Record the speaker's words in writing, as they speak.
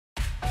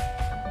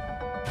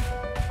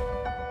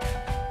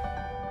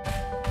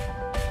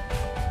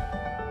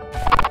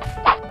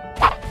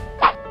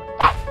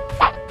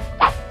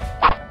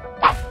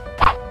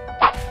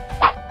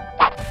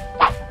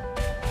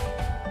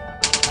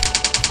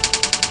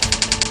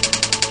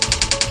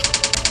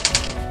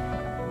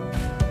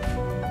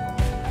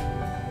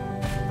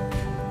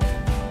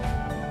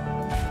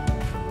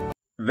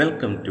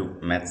Welcome to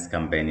Maths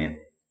Companion.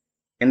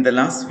 In the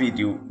last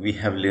video, we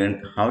have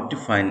learned how to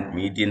find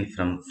median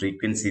from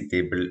frequency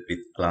table with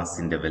class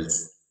intervals.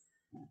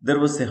 There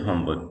was a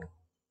homework.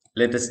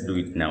 Let us do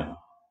it now.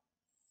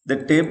 The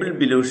table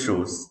below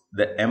shows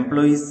the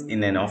employees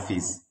in an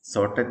office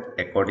sorted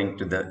according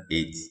to the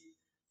age.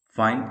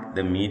 Find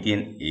the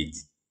median age.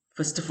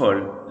 First of all,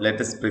 let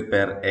us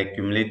prepare a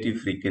cumulative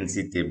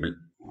frequency table.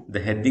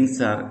 The headings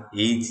are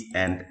age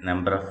and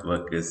number of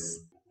workers.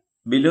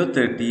 Below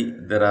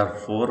 30, there are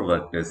 4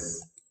 workers.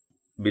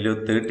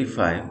 Below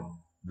 35,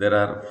 there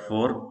are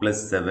 4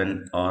 plus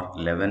 7 or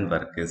 11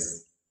 workers.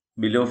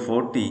 Below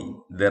 40,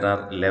 there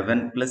are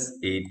 11 plus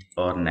 8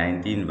 or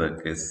 19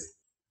 workers.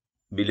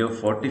 Below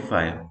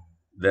 45,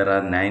 there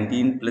are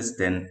 19 plus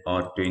 10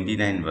 or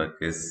 29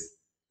 workers.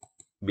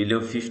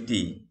 Below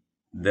 50,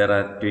 there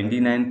are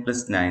 29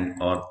 plus 9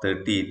 or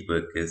 38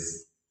 workers.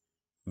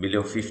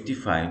 Below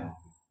 55,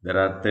 there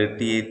are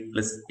 38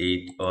 plus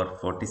 8 or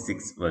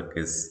 46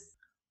 workers.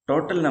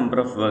 Total number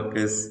of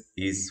workers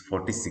is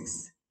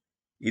 46.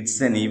 It's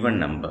an even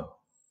number.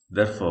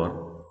 Therefore,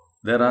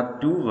 there are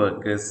two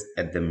workers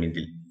at the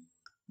middle.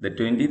 The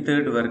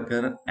 23rd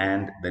worker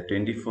and the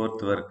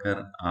 24th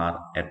worker are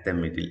at the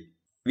middle.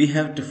 We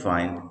have to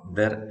find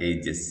their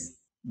ages.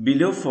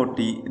 Below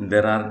 40,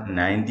 there are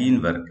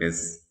 19 workers,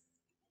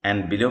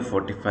 and below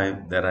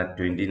 45, there are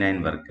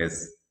 29 workers.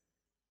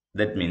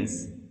 That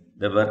means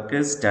the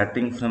workers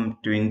starting from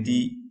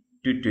 20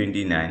 to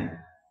 29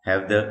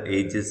 have the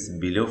ages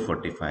below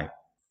 45.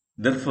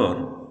 Therefore,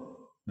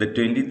 the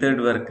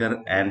 23rd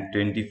worker and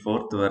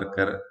 24th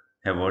worker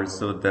have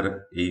also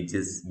their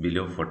ages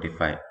below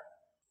 45.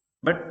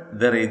 But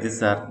their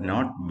ages are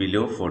not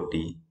below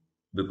 40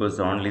 because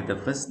only the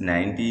first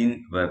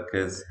 19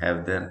 workers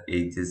have their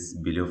ages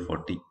below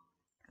 40.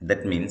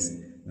 That means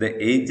the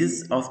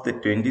ages of the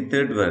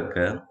 23rd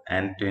worker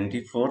and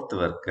 24th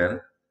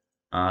worker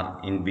are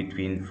in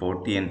between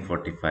 40 and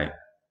 45.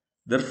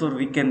 Therefore,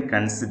 we can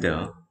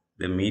consider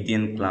the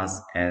median class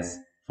as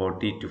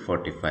 40 to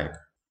 45.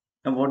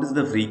 Now, what is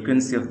the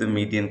frequency of the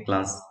median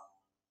class?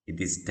 It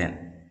is 10.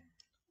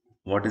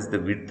 What is the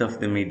width of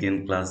the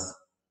median class?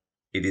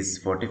 It is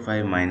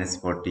 45 minus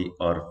 40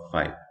 or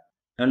 5.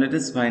 Now, let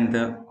us find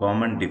the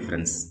common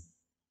difference.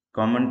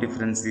 Common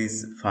difference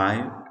is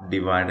 5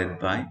 divided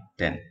by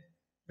 10.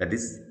 That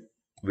is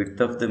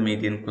width of the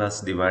median class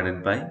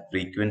divided by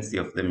frequency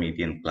of the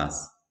median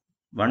class.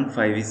 1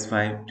 5 is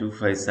 5, 2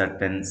 5s are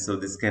 10, so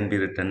this can be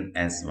written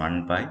as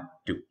 1 by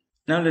 2.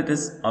 Now let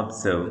us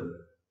observe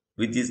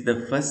which is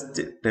the first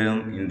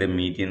term in the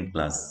median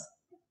class.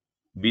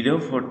 Below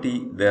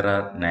 40 there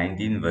are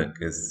 19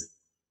 workers.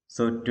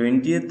 So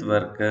 20th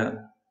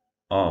worker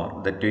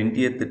or the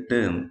 20th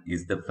term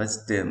is the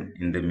first term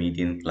in the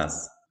median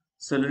class.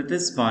 So let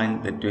us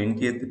find the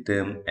 20th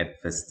term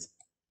at first.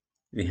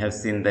 We have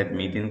seen that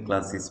median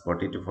class is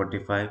 40 to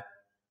 45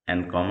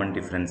 and common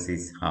difference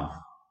is half.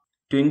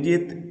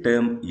 20th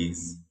term is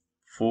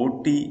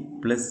 40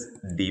 plus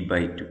d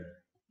by 2.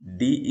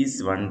 D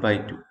is 1 by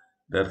 2.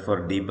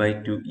 Therefore, d by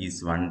 2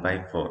 is 1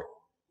 by 4.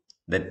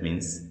 That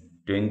means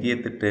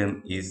 20th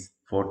term is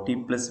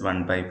 40 plus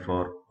 1 by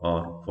 4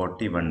 or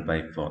 41 by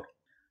 4.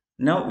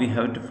 Now we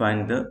have to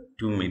find the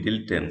two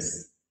middle terms,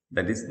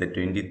 that is the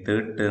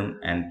 23rd term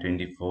and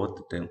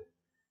 24th term.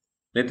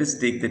 Let us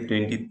take the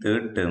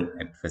 23rd term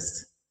at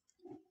first.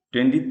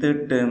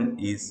 23rd term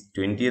is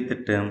 20th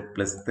term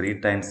plus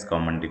 3 times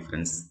common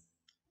difference.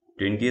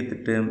 20th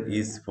term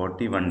is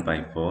 41 by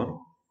 4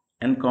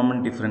 and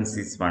common difference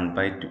is 1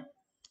 by 2.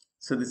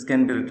 So this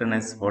can be written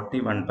as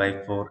 41 by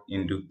 4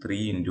 into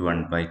 3 into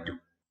 1 by 2.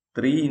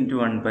 3 into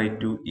 1 by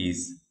 2 is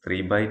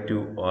 3 by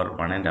 2 or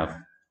 1 and a half.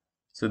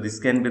 So this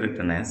can be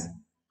written as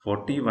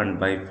 41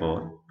 by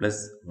 4 plus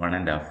 1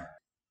 and a half.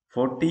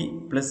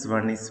 40 plus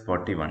 1 is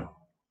 41.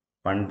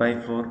 1 by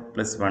 4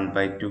 plus 1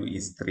 by 2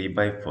 is 3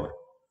 by 4.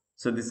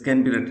 So this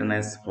can be written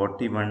as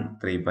 41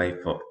 3 by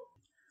 4.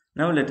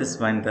 Now let us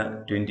find the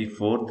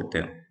 24th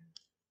term.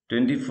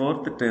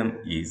 24th term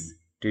is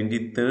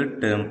 23rd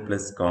term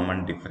plus common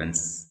difference.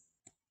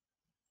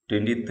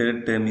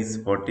 23rd term is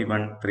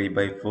 41 3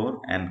 by 4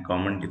 and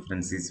common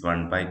difference is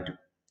 1 by 2.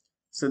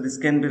 So this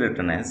can be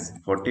written as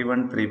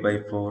 41 3 by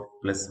 4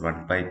 plus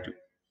 1 by 2.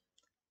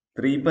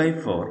 3 by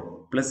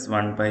 4 plus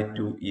 1 by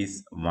 2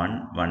 is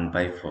 1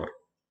 by 4.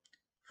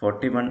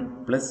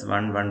 41 plus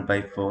 1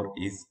 by 4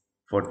 is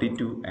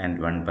 42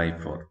 and 1 by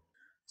 4.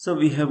 So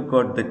we have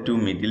got the two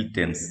middle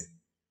terms.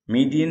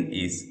 Median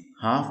is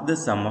half the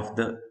sum of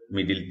the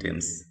middle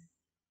terms.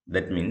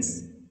 That means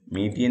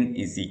median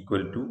is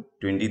equal to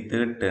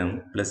 23rd term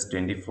plus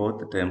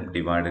 24th term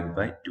divided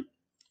by 2.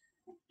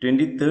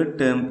 23rd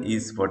term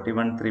is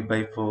 41 3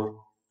 by 4.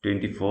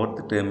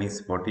 24th term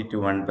is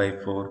 42 1 by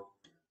 4.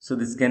 So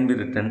this can be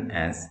written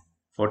as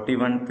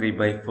 41 3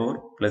 by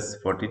 4 plus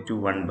 42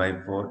 1 by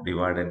 4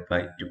 divided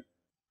by 2.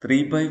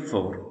 3 by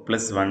 4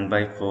 plus 1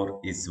 by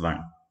 4 is 1.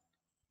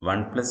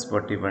 1 plus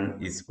 41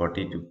 is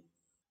 42.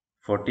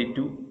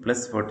 42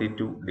 plus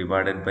 42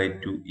 divided by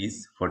 2 is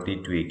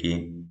 42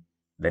 again.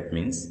 That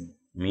means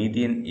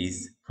median is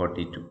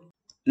 42.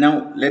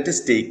 Now let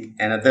us take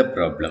another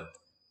problem.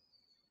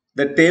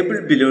 The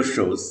table below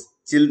shows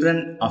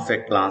children of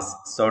a class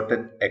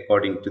sorted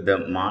according to the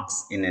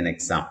marks in an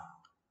exam.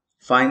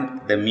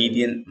 Find the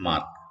median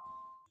mark.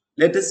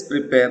 Let us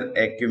prepare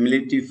a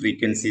cumulative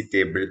frequency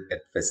table at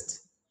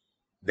first.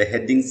 The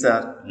headings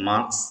are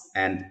marks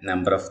and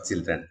number of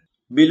children.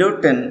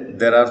 Below 10,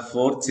 there are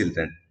 4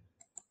 children.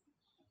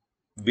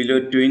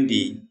 Below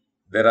 20,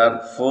 there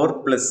are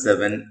 4 plus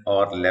 7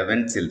 or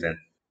 11 children.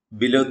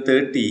 Below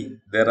 30,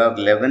 there are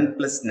 11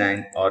 plus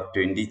 9 or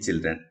 20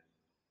 children.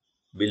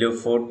 Below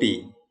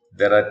 40,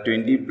 there are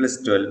 20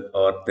 plus 12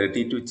 or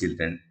 32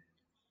 children.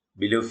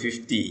 Below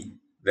 50,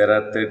 there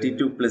are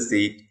 32 plus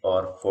 8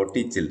 or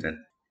 40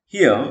 children.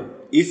 Here,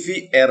 if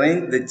we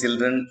arrange the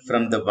children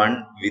from the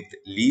one with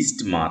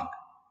least mark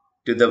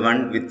to the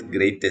one with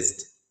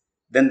greatest,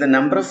 then the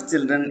number of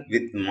children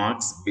with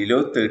marks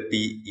below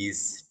 30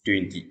 is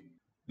 20,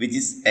 which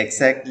is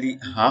exactly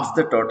half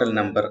the total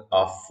number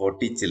of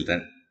 40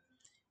 children.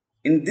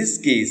 In this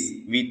case,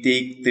 we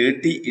take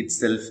 30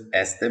 itself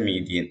as the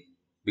median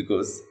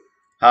because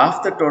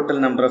half the total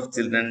number of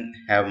children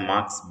have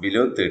marks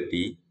below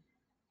 30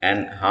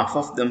 and half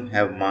of them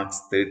have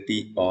marks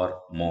 30 or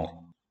more.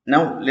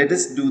 Now let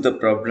us do the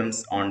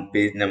problems on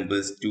page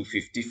numbers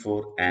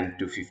 254 and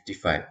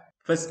 255.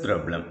 First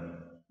problem.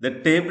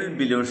 The table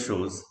below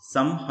shows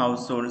some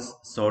households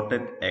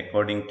sorted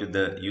according to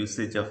the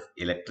usage of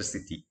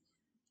electricity.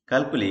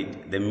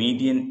 Calculate the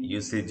median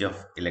usage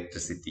of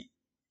electricity.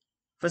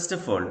 First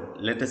of all,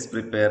 let us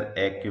prepare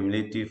a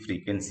cumulative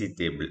frequency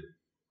table.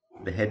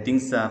 The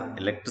headings are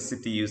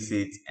electricity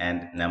usage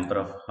and number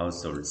of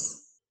households.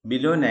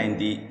 Below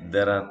 90,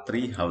 there are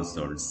 3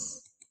 households.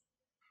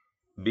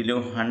 Below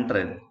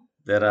 100,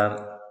 there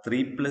are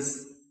 3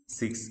 plus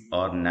 6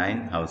 or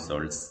 9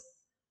 households.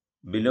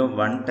 Below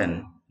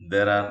 110,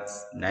 there are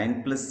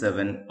 9 plus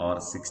 7 or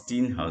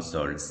 16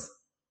 households.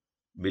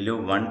 Below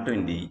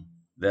 120,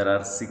 there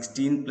are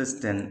 16 plus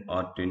 10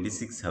 or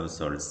 26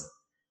 households.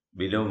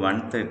 Below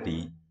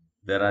 130,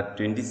 there are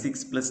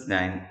 26 plus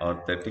 9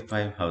 or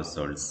 35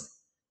 households.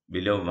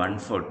 Below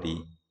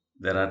 140,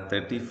 there are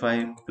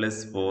 35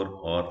 plus 4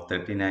 or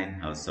 39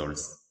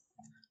 households.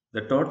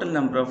 The total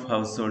number of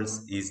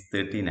households is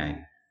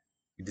 39.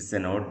 It is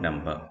an odd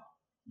number.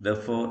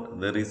 Therefore,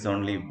 there is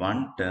only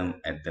one term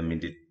at the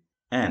middle.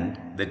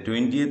 And the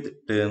 20th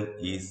term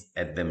is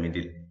at the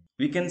middle.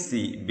 We can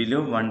see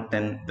below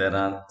 110 there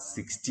are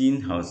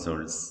 16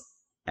 households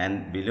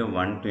and below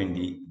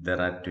 120 there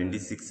are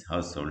 26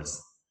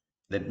 households.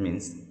 That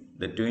means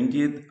the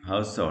 20th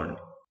household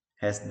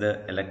has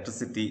the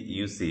electricity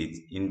usage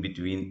in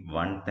between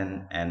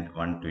 110 and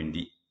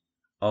 120,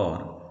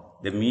 or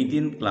the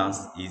median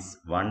class is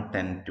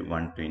 110 to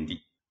 120.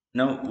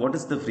 Now what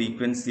is the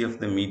frequency of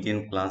the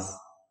median class?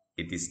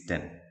 It is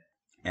 10.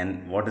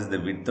 And what is the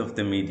width of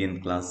the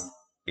median class?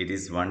 It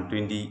is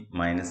 120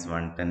 minus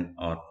 110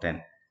 or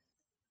 10.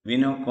 We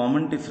know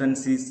common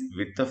difference is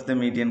width of the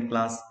median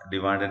class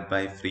divided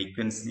by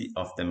frequency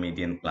of the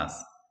median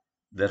class.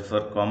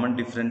 Therefore, common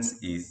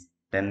difference is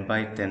 10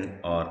 by 10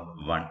 or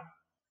 1.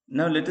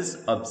 Now let us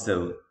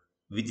observe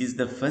which is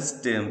the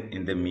first term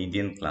in the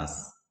median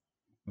class.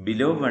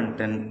 Below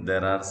 110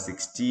 there are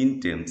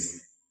 16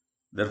 terms.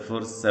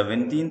 Therefore,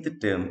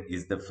 17th term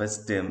is the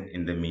first term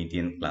in the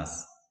median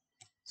class.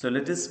 So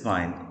let us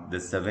find the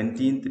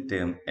 17th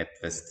term at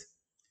first.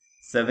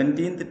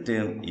 17th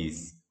term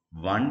is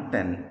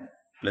 110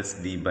 plus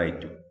d by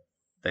 2.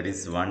 That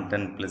is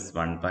 110 plus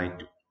 1 by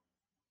 2,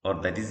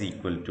 or that is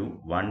equal to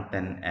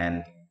 110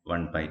 and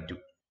 1 by 2.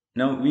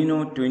 Now we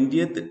know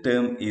 20th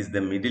term is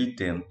the middle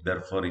term,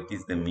 therefore it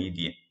is the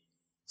median.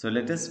 So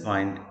let us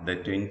find the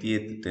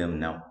 20th term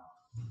now.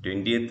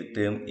 20th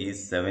term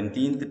is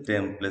 17th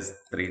term plus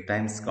 3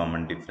 times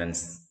common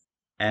difference.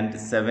 And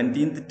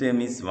 17th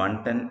term is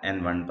 110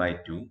 and 1 by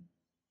 2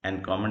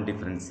 and common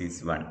difference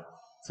is 1.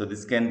 So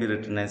this can be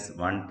written as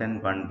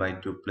 110 1 by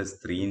 2 plus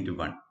 3 into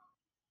 1,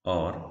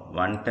 or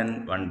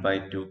 110 1 by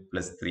 2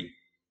 plus 3,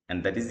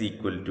 and that is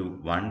equal to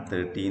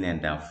 113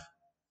 and half.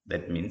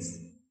 That means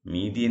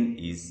median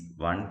is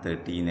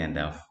 113 and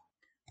half.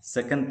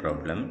 Second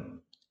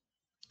problem.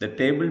 The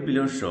table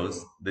below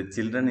shows the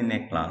children in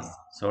a class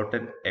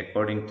sorted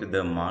according to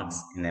the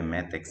marks in a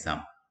math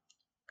exam.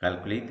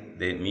 Calculate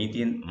the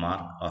median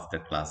mark of the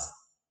class.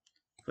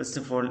 First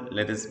of all,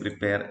 let us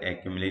prepare a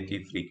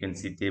cumulative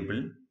frequency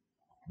table.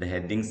 The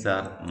headings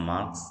are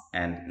marks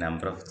and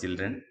number of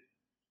children.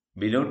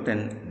 Below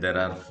 10, there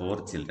are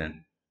 4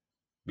 children.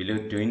 Below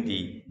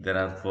 20, there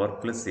are 4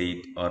 plus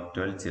 8 or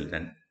 12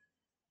 children.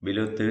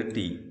 Below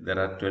 30, there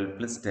are 12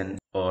 plus 10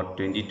 or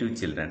 22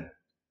 children.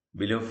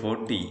 Below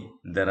 40,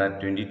 there are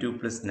 22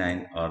 plus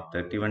 9 or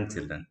 31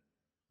 children.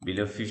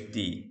 Below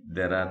 50,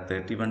 there are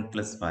 31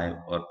 plus 5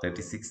 or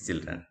 36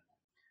 children.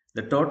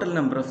 The total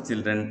number of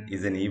children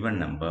is an even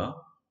number.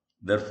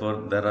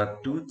 Therefore, there are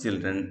 2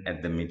 children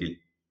at the middle.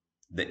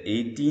 The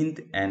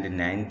 18th and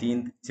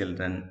 19th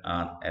children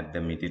are at the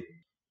middle.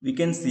 We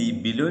can see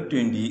below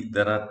 20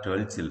 there are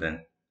 12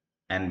 children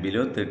and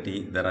below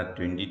 30 there are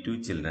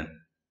 22 children.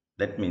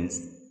 That means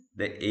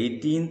The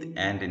 18th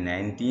and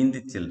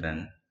 19th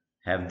children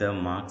have the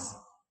marks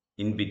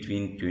in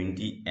between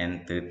 20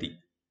 and 30.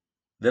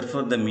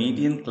 Therefore, the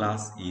median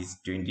class is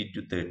 20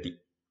 to 30.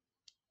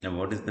 Now,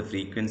 what is the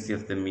frequency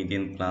of the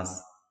median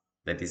class?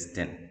 That is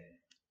 10.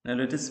 Now,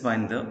 let us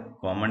find the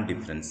common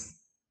difference.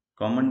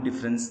 Common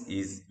difference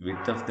is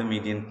width of the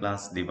median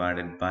class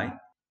divided by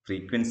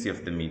frequency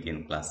of the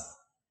median class.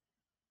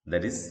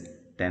 That is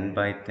 10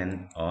 by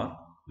 10 or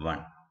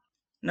 1.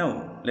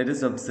 Now, let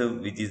us observe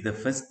which is the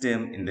first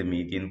term in the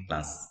median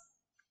class.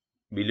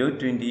 Below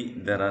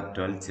 20, there are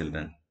 12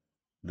 children.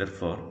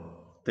 Therefore,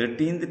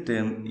 13th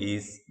term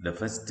is the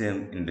first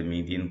term in the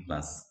median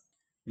class.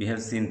 We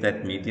have seen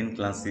that median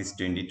class is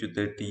 20 to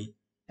 30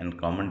 and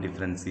common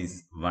difference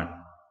is 1.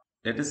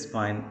 Let us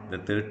find the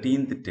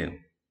 13th term.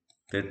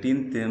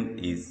 13th term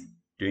is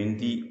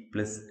 20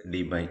 plus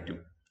d by 2.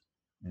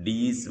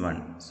 D is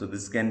 1. So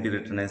this can be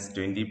written as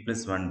 20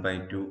 plus 1 by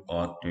 2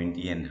 or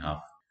 20 and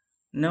half.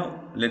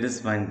 Now let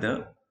us find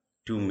the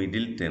two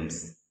middle terms.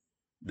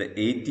 The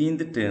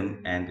 18th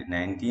term and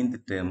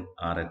 19th term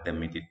are at the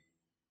middle.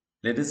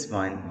 Let us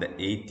find the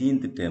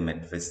 18th term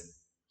at first.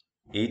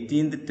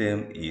 18th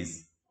term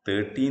is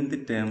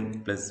 13th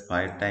term plus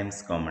 5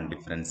 times common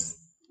difference.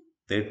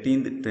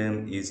 13th term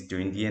is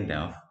 20 and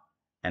half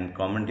and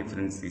common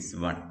difference is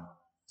 1.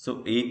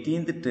 So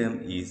 18th term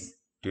is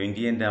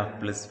 20 and half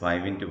plus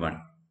 5 into 1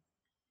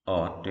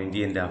 or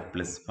 20 and half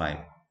plus 5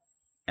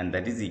 and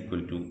that is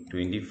equal to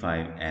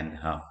 25 and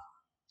half.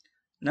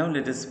 Now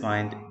let us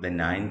find the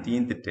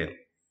 19th term.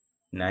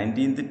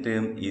 19th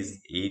term is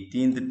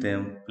 18th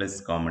term plus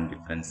common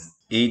difference.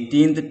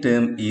 18th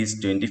term is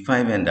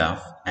 25 and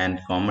half and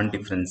common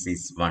difference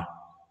is 1.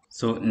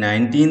 So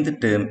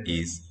 19th term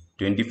is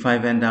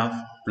 25 and half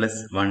plus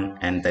 1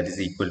 and that is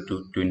equal to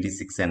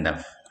 26 and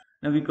half.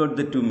 Now we got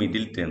the two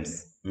middle terms.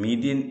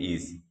 Median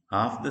is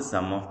half the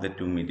sum of the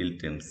two middle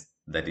terms.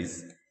 That is,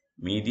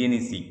 median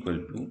is equal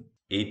to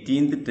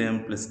 18th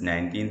term plus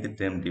 19th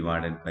term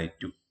divided by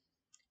 2.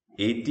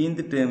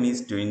 18th term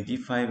is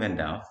 25 and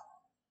half.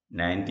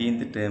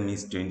 19th term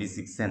is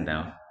 26 and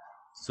half.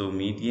 So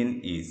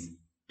median is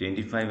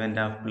 25 and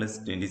half plus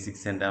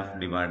 26 and half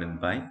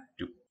divided by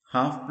 2.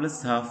 Half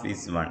plus half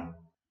is 1.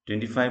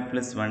 25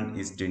 plus 1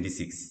 is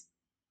 26.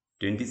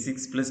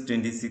 26 plus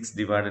 26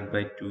 divided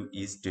by 2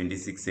 is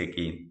 26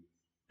 again.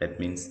 That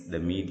means the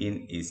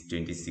median is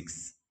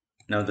 26.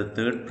 Now the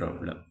third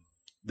problem.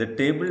 The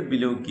table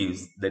below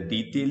gives the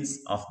details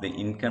of the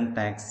income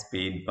tax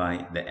paid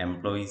by the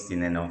employees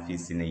in an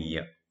office in a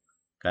year.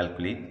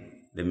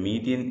 Calculate the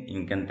median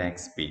income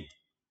tax paid.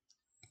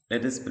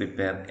 Let us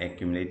prepare a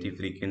cumulative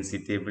frequency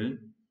table.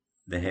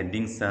 The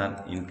headings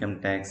are income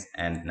tax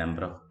and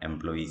number of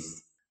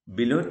employees.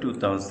 Below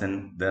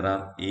 2000 there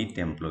are 8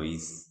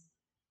 employees.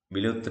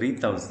 Below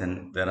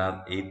 3000 there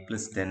are 8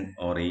 plus 10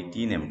 or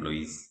 18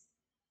 employees.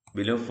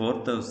 Below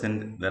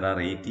 4000 there are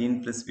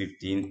 18 plus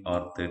 15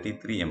 or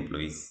 33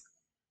 employees.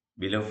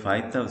 Below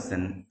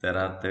 5000 there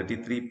are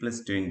 33 plus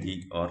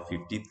 20 or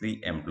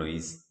 53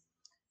 employees.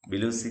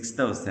 Below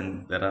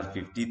 6000 there are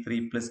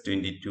 53 plus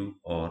 22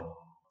 or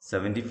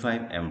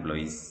 75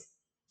 employees.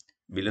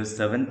 Below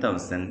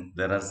 7000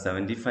 there are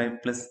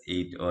 75 plus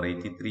 8 or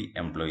 83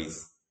 employees.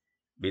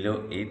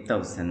 Below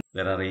 8000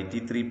 there are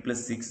 83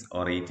 plus 6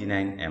 or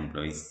 89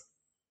 employees.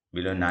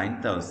 Below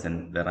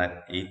 9000 there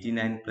are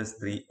 89 plus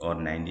 3 or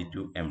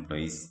 92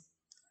 employees.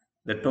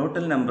 The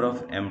total number of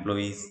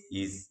employees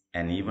is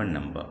an even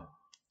number.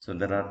 So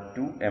there are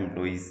 2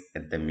 employees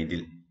at the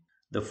middle.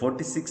 The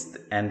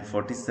 46th and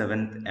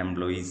 47th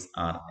employees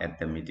are at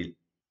the middle.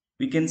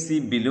 We can see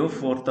below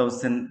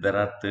 4000 there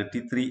are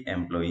 33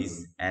 employees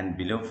and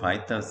below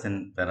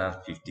 5000 there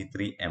are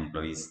 53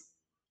 employees.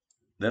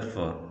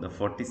 Therefore, the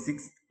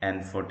 46th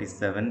and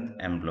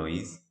 47th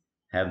employees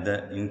have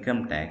the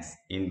income tax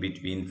in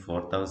between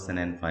 4000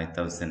 and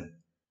 5000.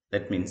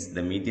 That means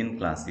the median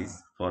class is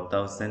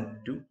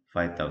 4000 to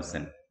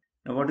 5000.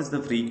 Now, what is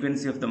the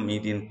frequency of the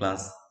median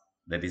class?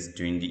 That is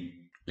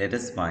 20. Let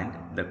us find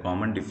the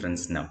common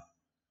difference now.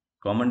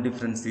 Common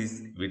difference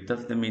is width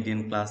of the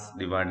median class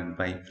divided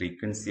by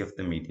frequency of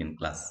the median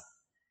class.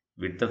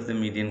 Width of the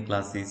median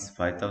class is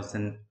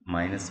 5000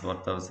 minus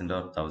 4000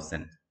 or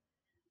 1000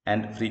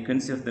 and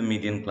frequency of the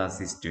median class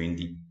is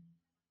 20.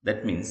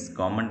 That means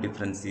common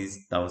difference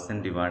is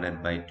 1000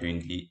 divided by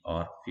 20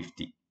 or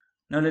 50.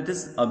 Now let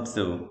us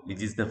observe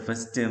which is the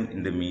first term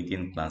in the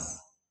median class.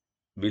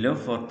 Below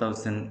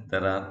 4000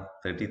 there are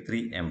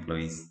 33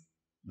 employees.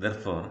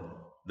 Therefore,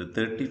 the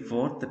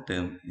 34th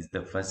term is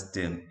the first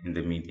term in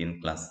the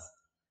median class.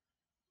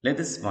 Let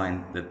us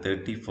find the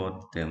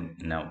 34th term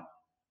now.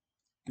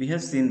 We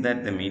have seen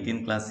that the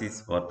median class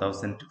is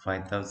 4000 to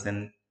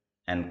 5000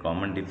 and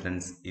common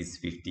difference is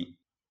 50.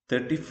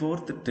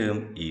 34th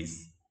term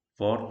is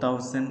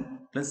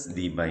 4000 plus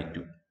d by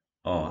 2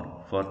 or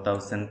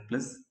 4000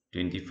 plus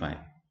 25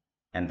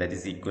 and that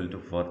is equal to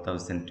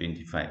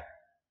 4025.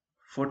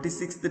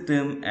 46th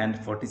term and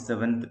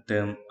 47th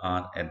term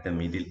are at the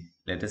middle.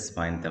 Let us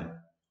find them.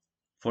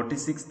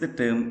 46th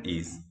term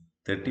is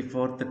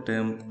 34th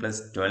term plus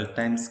 12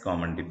 times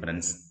common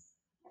difference.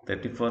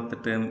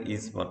 34th term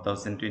is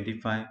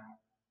 4025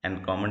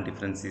 and common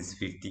difference is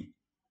 50.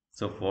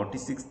 So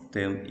 46th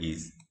term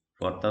is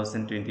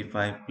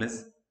 4025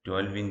 plus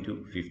 12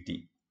 into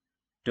 50.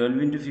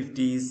 12 into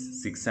 50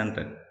 is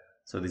 600.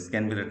 So this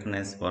can be written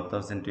as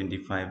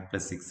 4025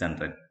 plus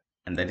 600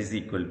 and that is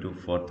equal to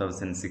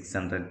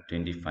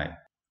 4625.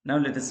 Now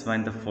let us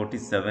find the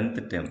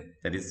 47th term,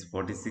 that is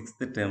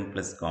 46th term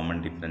plus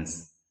common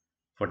difference.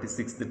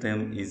 46th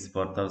term is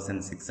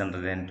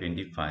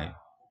 4625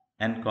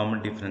 and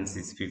common difference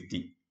is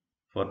 50.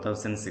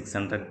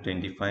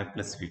 4625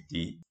 plus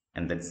 50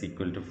 and that's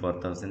equal to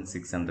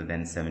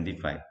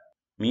 4675.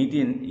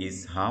 Median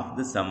is half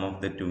the sum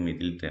of the two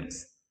middle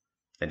terms.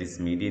 That is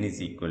median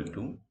is equal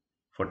to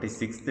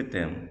 46th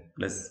term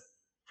plus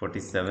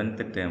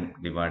 47th term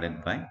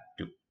divided by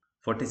 2.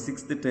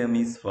 46th term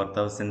is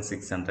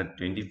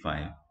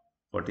 4625.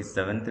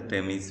 47th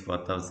term is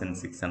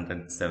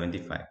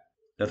 4675.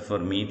 Therefore,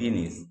 median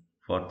is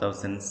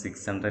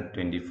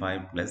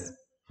 4625 plus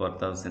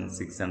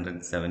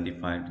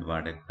 4675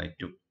 divided by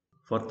 2.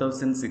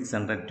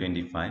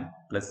 4625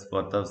 plus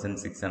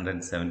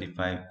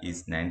 4675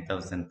 is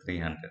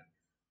 9300.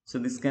 So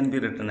this can be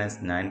written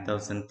as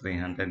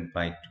 9300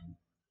 by 2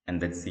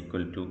 and that's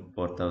equal to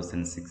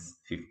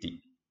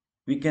 4650.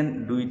 We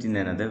can do it in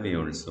another way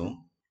also.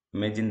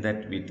 Imagine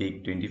that we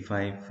take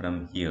 25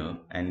 from here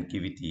and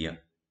give it here.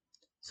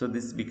 So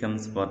this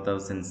becomes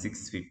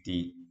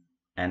 4650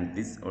 and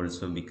this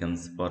also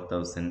becomes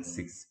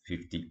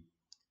 4650.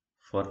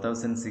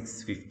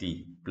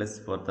 4650 plus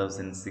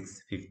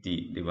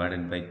 4650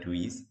 divided by 2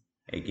 is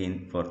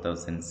again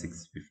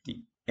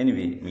 4650.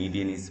 Anyway,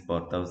 median is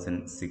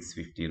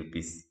 4650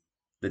 rupees.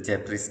 The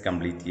chapter is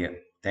complete here.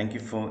 Thank you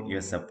for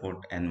your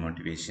support and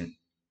motivation.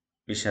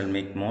 We shall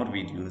make more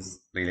videos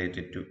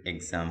related to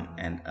exam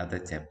and other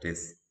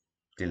chapters.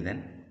 Till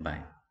then,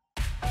 bye.